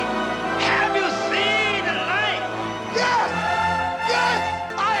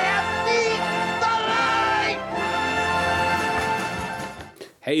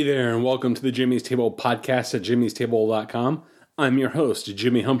Hey there, and welcome to the Jimmy's Table podcast at jimmystable.com. I'm your host,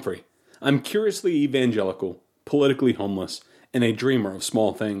 Jimmy Humphrey. I'm curiously evangelical, politically homeless, and a dreamer of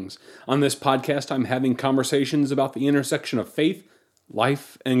small things. On this podcast, I'm having conversations about the intersection of faith,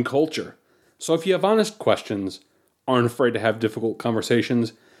 life, and culture. So if you have honest questions, aren't afraid to have difficult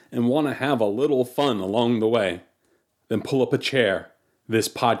conversations, and want to have a little fun along the way, then pull up a chair. This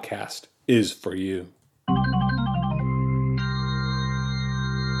podcast is for you.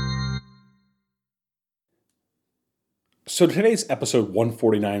 So today's episode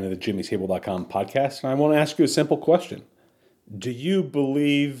 149 of the jimmystable.com podcast, and I want to ask you a simple question. Do you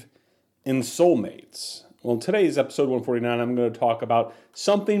believe in soulmates? Well, in today's episode 149, I'm going to talk about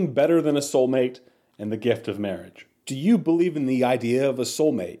something better than a soulmate and the gift of marriage. Do you believe in the idea of a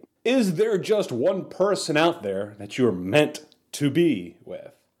soulmate? Is there just one person out there that you're meant to be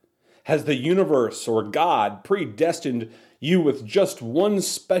with? Has the universe or God predestined you with just one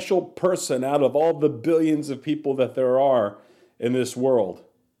special person out of all the billions of people that there are in this world?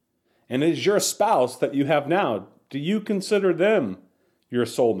 And is your spouse that you have now, do you consider them your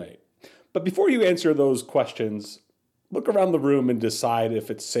soulmate? But before you answer those questions, look around the room and decide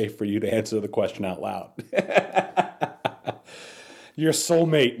if it's safe for you to answer the question out loud. Your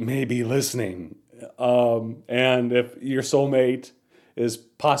soulmate may be listening. And if your soulmate is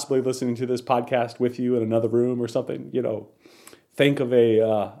possibly listening to this podcast with you in another room or something, think of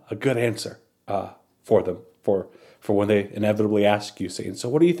a good answer for them for when they inevitably ask you, saying, so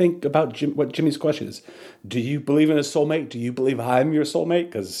what do you think about what Jimmy's question is? Do you believe in a soulmate? Do you believe I'm your soulmate?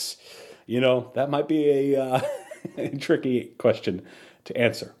 Because, that might be a tricky question to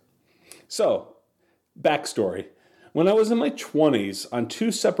answer. So, backstory. When I was in my 20s, on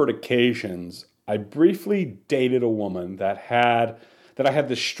two separate occasions, I briefly dated a woman that I had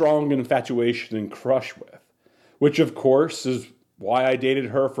this strong infatuation and crush with, which of course is why I dated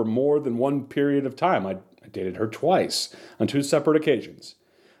her for more than one period of time. I dated her twice on two separate occasions.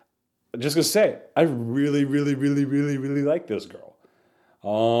 I'm just going to say, I really, really, really, really, really like this girl.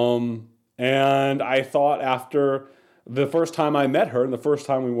 And I thought after the first time I met her and the first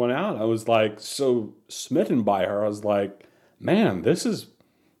time we went out, I was like so smitten by her. I was like, man, this is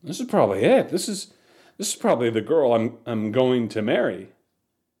probably it. This is probably the girl I'm going to marry.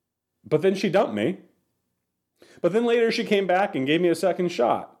 But then she dumped me. But then later she came back and gave me a second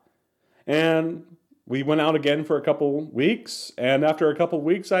shot. And we went out again for a couple weeks. And after a couple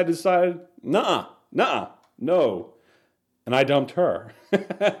weeks, I decided, no. And I dumped her.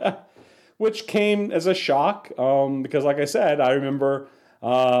 Which came as a shock because, like I said, I remember,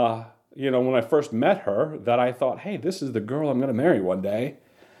 when I first met her, that I thought, hey, this is the girl I'm going to marry one day.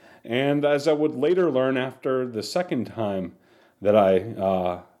 And as I would later learn after the second time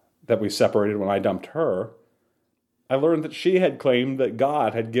that we separated when I dumped her, I learned that she had claimed that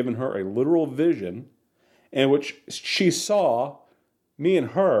God had given her a literal vision in which she saw me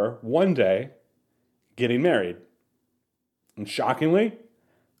and her one day getting married. And shockingly,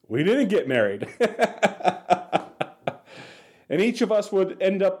 we didn't get married. And each of us would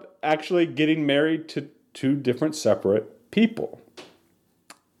end up actually getting married to two different separate people.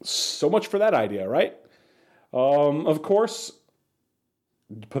 So much for that idea, right? Of course,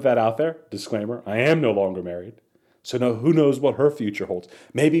 put that out there, disclaimer, I am no longer married. So who knows what her future holds.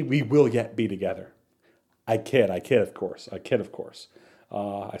 Maybe we will yet be together. I kid, of course.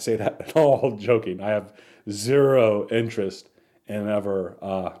 I say that all joking. I have zero interest in ever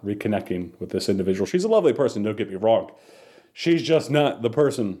reconnecting with this individual. She's a lovely person, don't get me wrong. She's just not the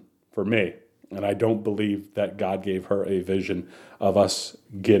person for me. And I don't believe that God gave her a vision of us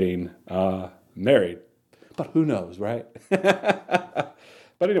getting married. But who knows, right? But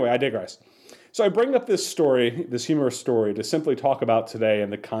anyway, I digress. So I bring up this story, this humorous story, to simply talk about today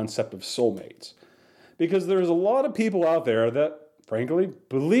and the concept of soulmates. Because there's a lot of people out there that, frankly,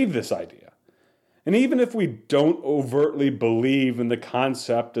 believe this idea. And even if we don't overtly believe in the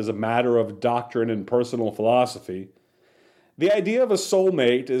concept as a matter of doctrine and personal philosophy, the idea of a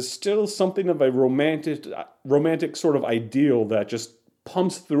soulmate is still something of a romantic sort of ideal that just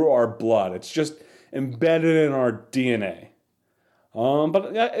pumps through our blood. It's just embedded in our DNA.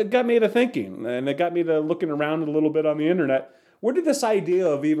 But it got me to thinking, and it got me to looking around a little bit on the internet. Where did this idea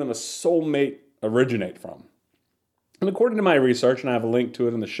of even a soulmate originate from? And according to my research, and I have a link to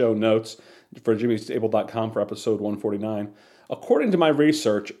it in the show notes for jimmystable.com for episode 149, according to my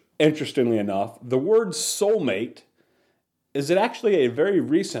research, interestingly enough, the word soulmate is actually a very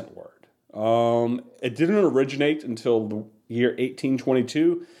recent word. It didn't originate until the year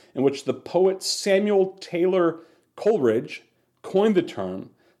 1822, in which the poet Samuel Taylor Coleridge coined the term,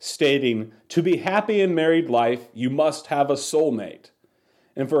 stating, "To be happy in married life, you must have a soulmate."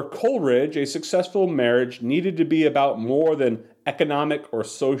 And for Coleridge, a successful marriage needed to be about more than economic or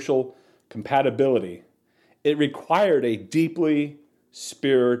social compatibility. It required a deeply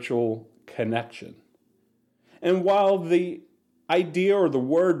spiritual connection. And while the idea, or the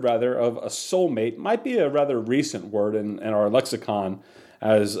word rather, of a soulmate might be a rather recent word in our lexicon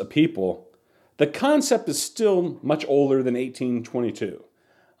as a people, the concept is still much older than 1822.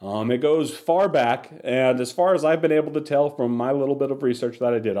 It goes far back, and as far as I've been able to tell from my little bit of research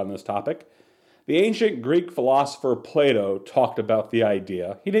that I did on this topic, the ancient Greek philosopher Plato talked about the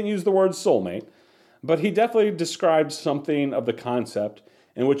idea. He didn't use the word soulmate, but he definitely described something of the concept,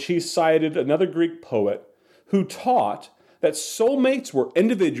 in which he cited another Greek poet who taught that soulmates were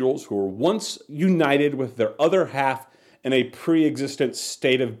individuals who were once united with their other half in a pre-existent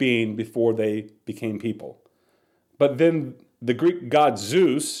state of being before they became people. But then the Greek god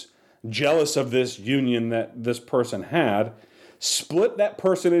Zeus, jealous of this union that this person had, split that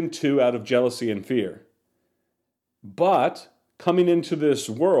person in two out of jealousy and fear. But coming into this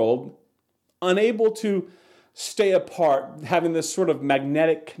world, unable to stay apart, having this sort of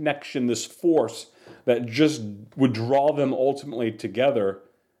magnetic connection, this force that just would draw them ultimately together,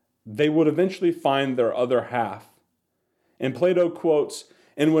 they would eventually find their other half. And Plato quotes,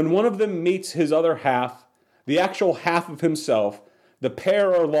 "And when one of them meets his other half, the actual half of himself, the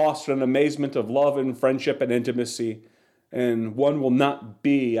pair are lost in amazement of love and friendship and intimacy, and one will not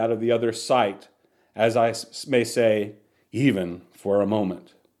be out of the other's sight, as I may say, even for a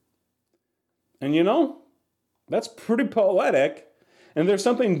moment." And you know, that's pretty poetic. And there's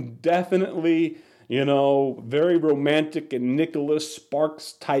something definitely, very romantic and Nicholas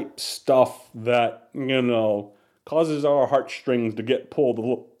Sparks type stuff that, causes our heartstrings to get pulled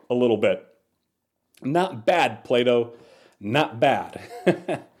a little bit. Not bad, Plato. Not bad.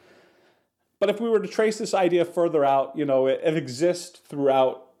 But if we were to trace this idea further out, it exists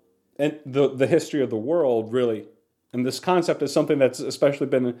throughout the history of the world, really. And this concept is something that's especially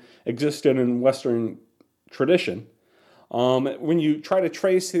been existed in Western tradition. When you try to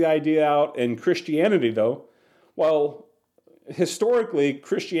trace the idea out in Christianity, though, well, historically,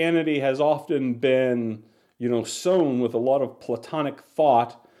 Christianity has often been, sown with a lot of Platonic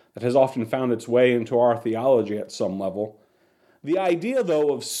thought that has often found its way into our theology at some level. The idea,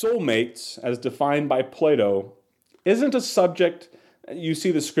 though, of soulmates, as defined by Plato, isn't a subject you see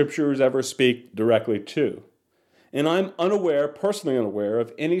the scriptures ever speak directly to. And I'm personally unaware,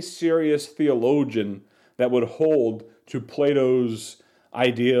 of any serious theologian that would hold to Plato's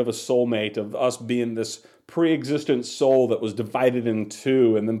idea of a soulmate, of us being this pre-existent soul that was divided in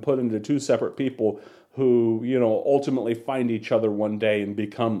two and then put into two separate people who, ultimately find each other one day and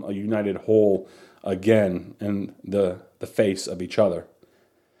become a united whole again in the face of each other.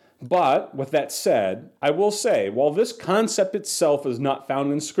 But with that said, I will say, while this concept itself is not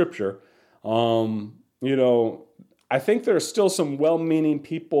found in Scripture, I think there are still some well-meaning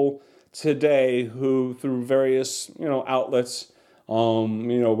people today who, through various, outlets,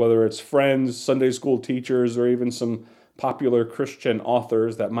 whether it's friends, Sunday school teachers, or even some popular Christian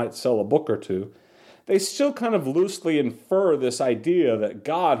authors that might sell a book or two, they still kind of loosely infer this idea that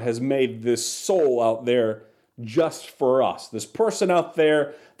God has made this soul out there just for us, this person out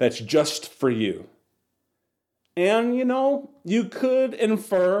there that's just for you. And, you could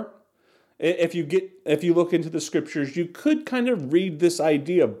infer, if you look into the scriptures, you could kind of read this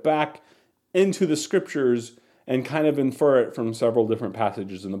idea back into the scriptures and kind of infer it from several different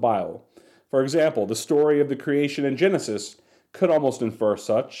passages in the Bible. For example, the story of the creation in Genesis could almost infer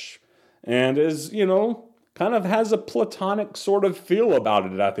such, and is, kind of has a Platonic sort of feel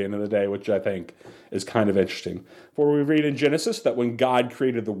about it at the end of the day, which I think is kind of interesting. For we read in Genesis that when God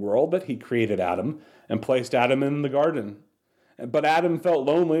created the world, that he created Adam and placed Adam in the garden. But Adam felt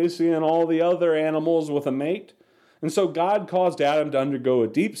lonely seeing all the other animals with a mate, and so God caused Adam to undergo a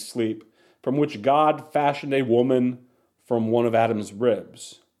deep sleep, from which God fashioned a woman from one of Adam's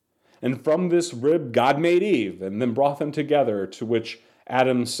ribs. And from this rib God made Eve, and then brought them together, to which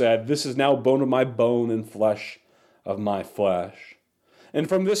Adam said, "This is now bone of my bone and flesh of my flesh." And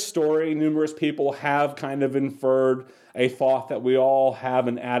from this story, numerous people have kind of inferred a thought that we all have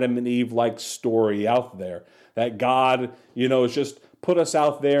an Adam and Eve-like story out there. That God, has just put us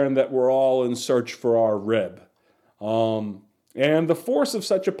out there and that we're all in search for our rib. And the force of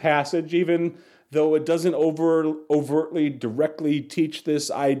such a passage, even though it doesn't overtly, directly teach this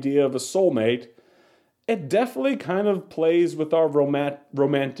idea of a soulmate, it definitely kind of plays with our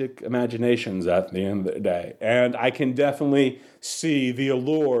romantic imaginations at the end of the day. And I can definitely see the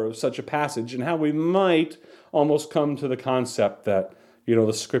allure of such a passage and how we might almost come to the concept that,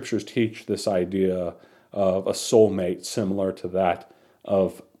 the scriptures teach this idea of a soulmate similar to that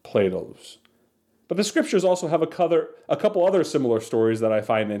of Plato's. But the scriptures also have a couple other similar stories that I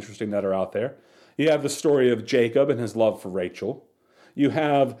find interesting that are out there. You have the story of Jacob and his love for Rachel. You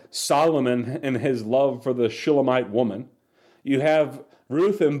have Solomon and his love for the Shulamite woman. You have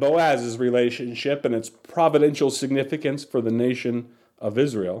Ruth and Boaz's relationship and its providential significance for the nation of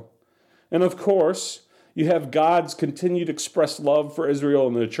Israel. And of course, you have God's continued expressed love for Israel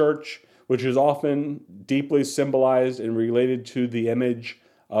and the church, which is often deeply symbolized and related to the image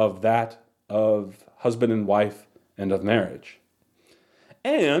of that of husband and wife and of marriage.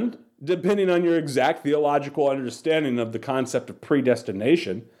 And depending on your exact theological understanding of the concept of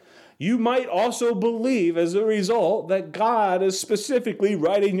predestination, you might also believe as a result that God is specifically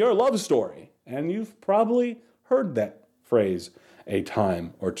writing your love story. And you've probably heard that phrase a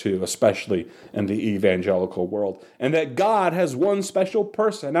time or two, especially in the evangelical world. And that God has one special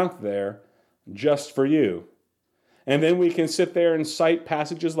person out there just for you. And then we can sit there and cite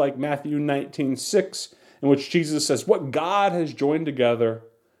passages like Matthew 19:6, in which Jesus says, "What God has joined together,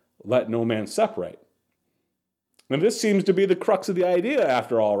 let no man separate." And this seems to be the crux of the idea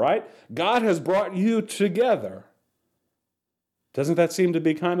after all, right? God has brought you together. Doesn't that seem to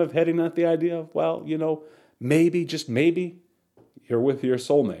be kind of heading at the idea of, well, maybe, just maybe, you're with your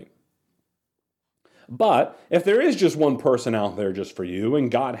soulmate? But if there is just one person out there just for you, and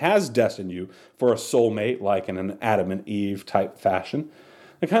God has destined you for a soulmate like in an Adam and Eve type fashion,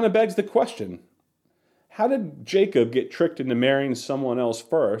 it kind of begs the question, how did Jacob get tricked into marrying someone else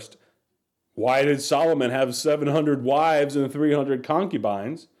first? Why did Solomon have 700 wives and 300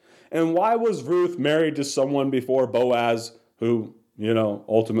 concubines? And why was Ruth married to someone before Boaz who,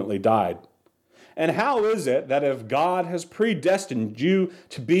 ultimately died? And how is it that if God has predestined you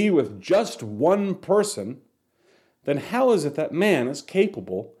to be with just one person, then how is it that man is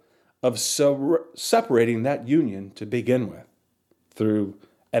capable of separating that union to begin with through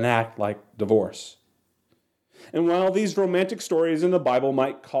an act like divorce? And while these romantic stories in the Bible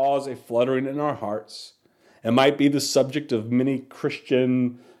might cause a fluttering in our hearts, it might be the subject of many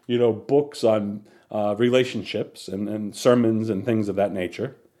Christian, books on relationships and sermons and things of that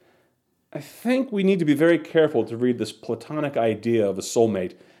nature, I think we need to be very careful to read this Platonic idea of a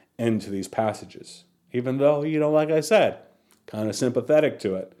soulmate into these passages, even though, like I said, kind of sympathetic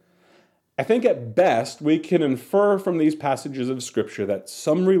to it. I think at best we can infer from these passages of Scripture that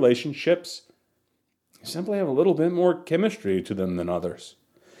some relationships simply have a little bit more chemistry to them than others,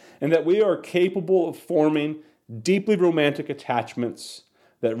 and that we are capable of forming deeply romantic attachments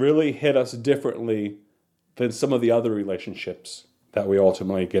that really hit us differently than some of the other relationships that we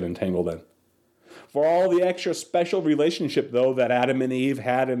ultimately get entangled in. For all the extra special relationship, though, that Adam and Eve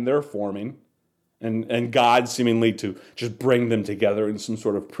had in their forming, and God seemingly to just bring them together in some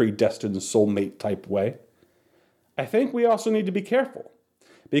sort of predestined soulmate type way, I think we also need to be careful.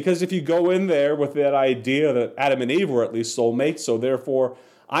 Because if you go in there with that idea that Adam and Eve were at least soulmates, so therefore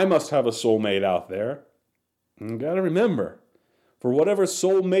I must have a soulmate out there, you got to remember, for whatever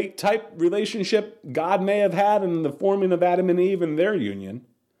soulmate type relationship God may have had in the forming of Adam and Eve and their union,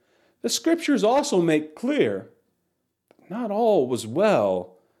 the Scriptures also make clear that not all was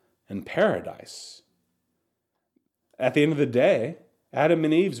well in paradise. At the end of the day, Adam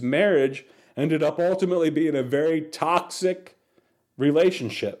and Eve's marriage ended up ultimately being a very toxic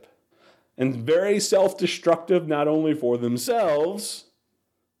relationship and very self-destructive, not only for themselves,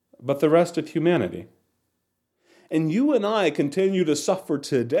 but the rest of humanity. And you and I continue to suffer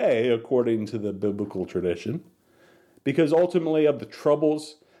today, according to the biblical tradition, because ultimately of the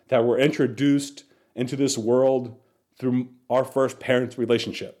troubles that were introduced into this world through our first parents'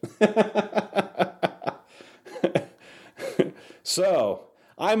 relationship. So,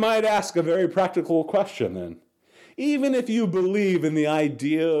 I might ask a very practical question then. Even if you believe in the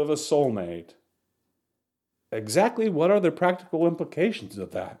idea of a soulmate, exactly what are the practical implications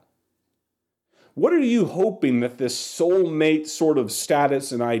of that? What are you hoping that this soulmate sort of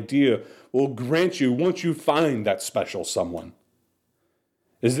status and idea will grant you once you find that special someone?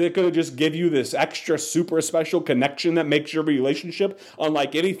 Is it going to just give you this extra super special connection that makes your relationship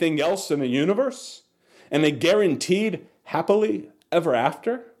unlike anything else in the universe? And a guaranteed happily ever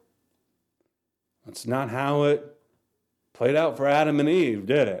after? That's not how it played out for Adam and Eve,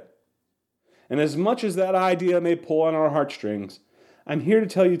 did it? And as much as that idea may pull on our heartstrings, I'm here to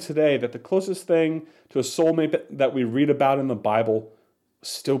tell you today that the closest thing to a soulmate that we read about in the Bible is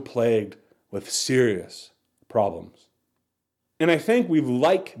still plagued with serious problems. And I think we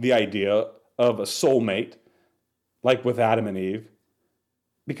like the idea of a soulmate, like with Adam and Eve,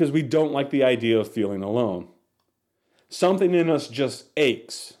 because we don't like the idea of feeling alone. Something in us just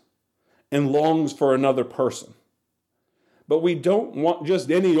aches and longs for another person. But we don't want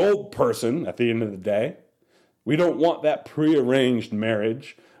just any old person at the end of the day. We don't want that prearranged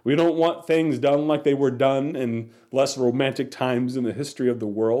marriage. We don't want things done like they were done in less romantic times in the history of the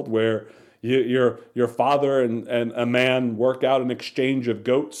world, where your father and a man work out an exchange of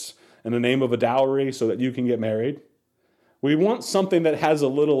goats in the name of a dowry so that you can get married. We want something that has a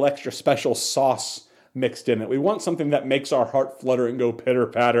little extra special sauce mixed in it. We want something that makes our heart flutter and go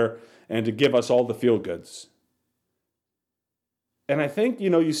pitter-patter and to give us all the feel-goods. And I think,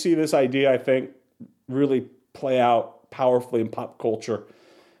 you see this idea, really play out powerfully in pop culture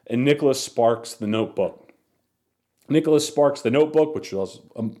in Nicholas Sparks' The Notebook. Nicholas Sparks' The Notebook, which was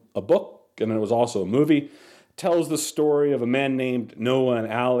a book, and it was also a movie, tells the story of a man named Noah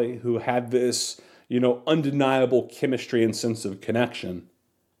and Allie who had this, undeniable chemistry and sense of connection.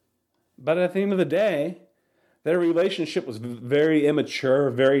 But at the end of the day, their relationship was very immature,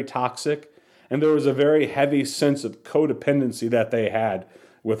 very toxic, and there was a very heavy sense of codependency that they had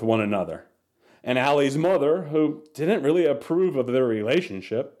with one another. And Allie's mother, who didn't really approve of their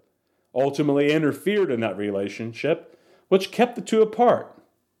relationship, ultimately interfered in that relationship, which kept the two apart,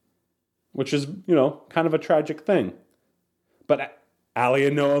 which is, kind of a tragic thing. But Allie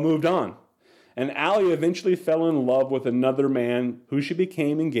and Noah moved on. And Allie eventually fell in love with another man who she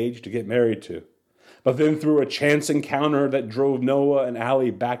became engaged to get married to. But then through a chance encounter that drove Noah and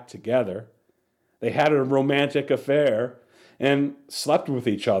Allie back together, they had a romantic affair and slept with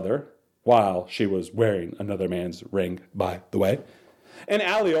each other while she was wearing another man's ring, by the way. And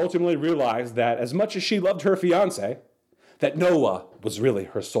Allie ultimately realized that as much as she loved her fiancé, that Noah was really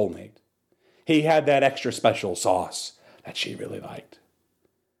her soulmate. He had that extra special sauce that she really liked.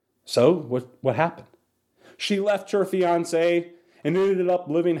 So what happened? She left her fiancé and ended up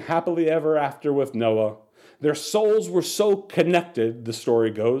living happily ever after with Noah. Their souls were so connected, the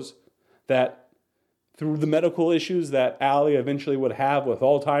story goes, that through the medical issues that Allie eventually would have with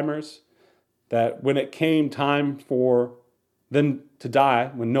Alzheimer's, that when it came time for them to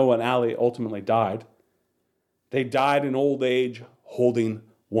die, when Noah and Allie ultimately died, they died in old age holding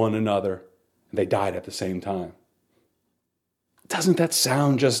one another. And they died at the same time. Doesn't that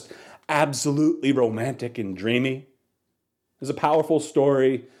sound just absolutely romantic and dreamy? It's a powerful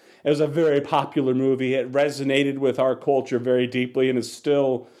story. It was a very popular movie. It resonated with our culture very deeply and is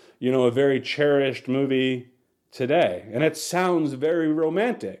still, a very cherished movie today. And it sounds very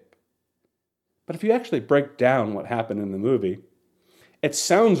romantic. But if you actually break down what happened in the movie, it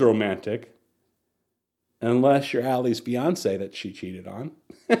sounds romantic unless you're Allie's fiancé that she cheated on.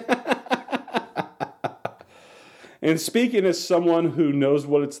 And speaking as someone who knows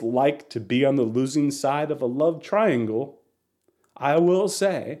what it's like to be on the losing side of a love triangle, I will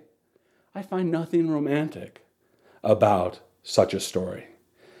say I find nothing romantic about such a story.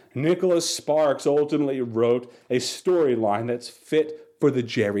 Nicholas Sparks ultimately wrote a storyline that's fit for the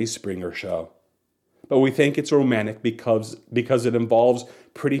Jerry Springer Show. But we think it's romantic because it involves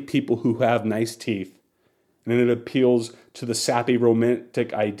pretty people who have nice teeth, and it appeals to the sappy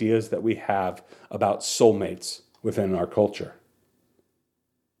romantic ideas that we have about soulmates within our culture.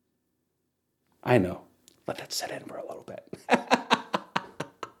 I know. Let that set in for a little bit.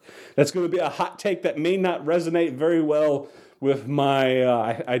 That's going to be a hot take that may not resonate very well with my,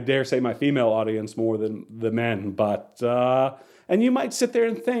 I dare say, my female audience more than the men. But, and you might sit there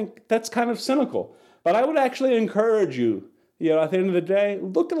and think that's kind of cynical. But I would actually encourage you, at the end of the day,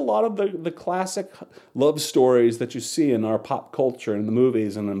 look at a lot of the classic love stories that you see in our pop culture, in the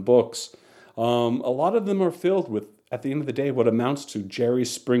movies and in books. A lot of them are filled with, at the end of the day, what amounts to Jerry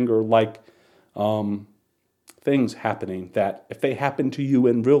Springer-like things happening that if they happened to you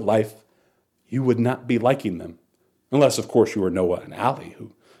in real life, you would not be liking them. Unless, of course, you were Noah and Allie,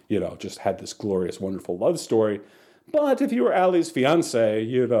 who, just had this glorious, wonderful love story. But if you were Allie's fiancé,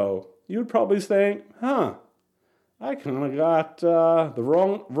 you'd probably think, I kind of got the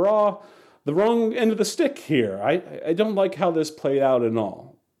wrong end of the stick here. I don't like how this played out and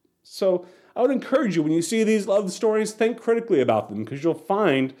all. So I would encourage you, when you see these love stories, think critically about them, because you'll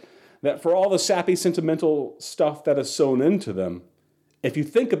find that for all the sappy, sentimental stuff that is sewn into them, if you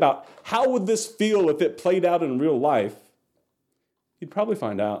think about how would this feel if it played out in real life, you'd probably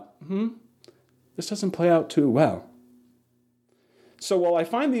find out, this doesn't play out too well. So while I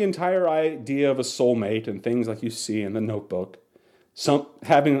find the entire idea of a soulmate and things like you see in The Notebook,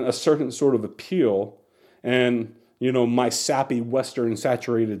 having a certain sort of appeal and, my sappy, Western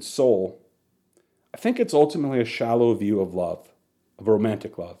saturated soul, I think it's ultimately a shallow view of love, of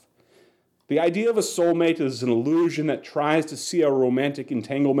romantic love. The idea of a soulmate is an illusion that tries to see our romantic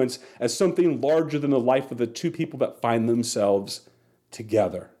entanglements as something larger than the life of the two people that find themselves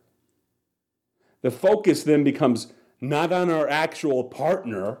together. The focus then becomes not on our actual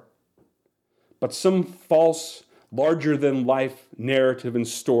partner, but some false, larger-than-life narrative and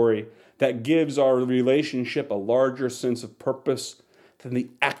story that gives our relationship a larger sense of purpose than the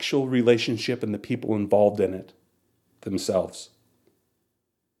actual relationship and the people involved in it themselves.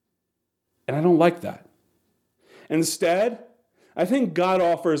 And I don't like that. Instead, I think God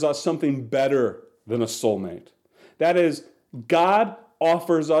offers us something better than a soulmate. That is, God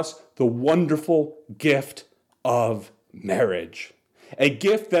offers us the wonderful gift of marriage. A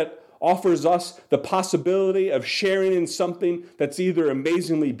gift that offers us the possibility of sharing in something that's either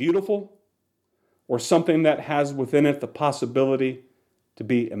amazingly beautiful or something that has within it the possibility to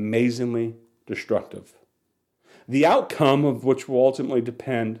be amazingly destructive. The outcome of which will ultimately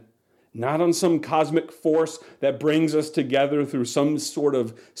depend not on some cosmic force that brings us together through some sort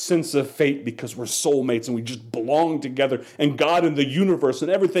of sense of fate because we're soulmates and we just belong together and God and the universe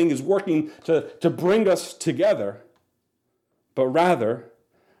and everything is working to bring us together, but rather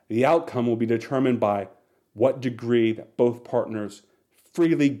the outcome will be determined by what degree that both partners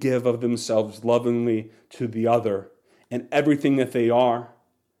freely give of themselves lovingly to the other and everything that they are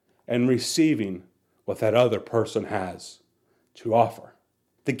and receiving what that other person has to offer.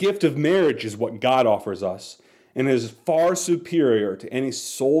 The gift of marriage is what God offers us and is far superior to any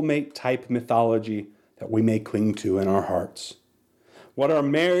soulmate type mythology that we may cling to in our hearts. What our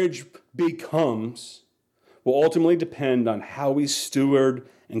marriage becomes will ultimately depend on how we steward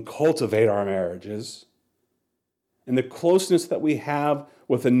and cultivate our marriages. And the closeness that we have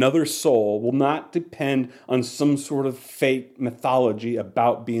with another soul will not depend on some sort of fate mythology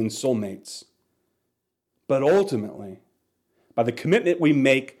about being soulmates, but ultimately by the commitment we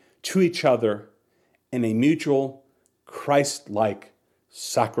make to each other in a mutual, Christ-like,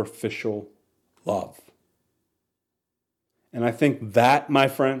 sacrificial love. And I think that, my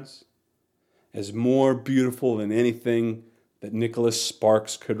friends, is more beautiful than anything that Nicholas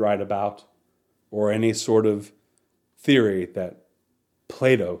Sparks could write about or any sort of theory that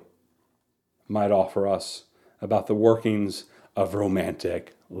Plato might offer us about the workings of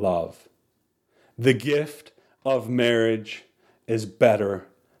romantic love. The gift of marriage is better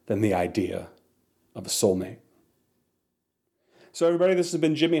than the idea of a soulmate. So everybody, this has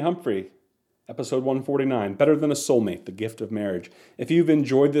been Jimmy Humphrey, episode 149, Better Than a Soulmate, The Gift of Marriage. If you've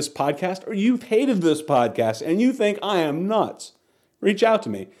enjoyed this podcast or you've hated this podcast and you think I am nuts, reach out to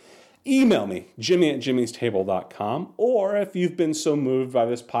me. Email me, jimmy@jimmystable.com, or if you've been so moved by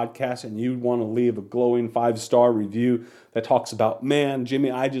this podcast and you want to leave a glowing 5-star review that talks about, man, Jimmy,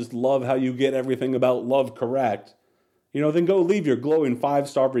 I just love how you get everything about love correct, then go leave your glowing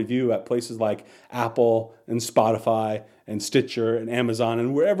 5-star review at places like Apple and Spotify and Stitcher and Amazon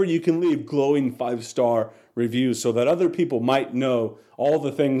and wherever you can leave glowing 5-star reviews so that other people might know all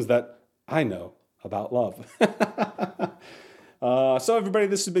the things that I know about love. So everybody,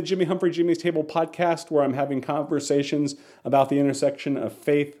 this has been Jimmy Humphrey, Jimmy's Table podcast, where I'm having conversations about the intersection of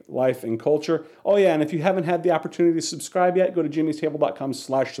faith, life, and culture. Oh yeah, and if you haven't had the opportunity to subscribe yet, go to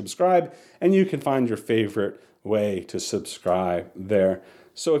jimmystable.com/subscribe, and you can find your favorite way to subscribe there.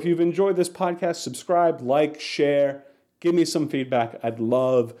 So if you've enjoyed this podcast, subscribe, like, share, give me some feedback. I'd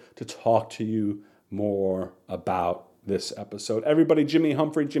love to talk to you more about this episode. Everybody, Jimmy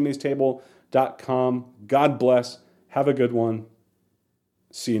Humphrey, jimmystable.com. God bless. Have a good one.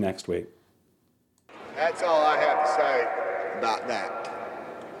 See you next week. That's all I have to say about that.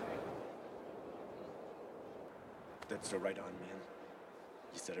 That's so right on, man.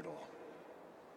 You said it all.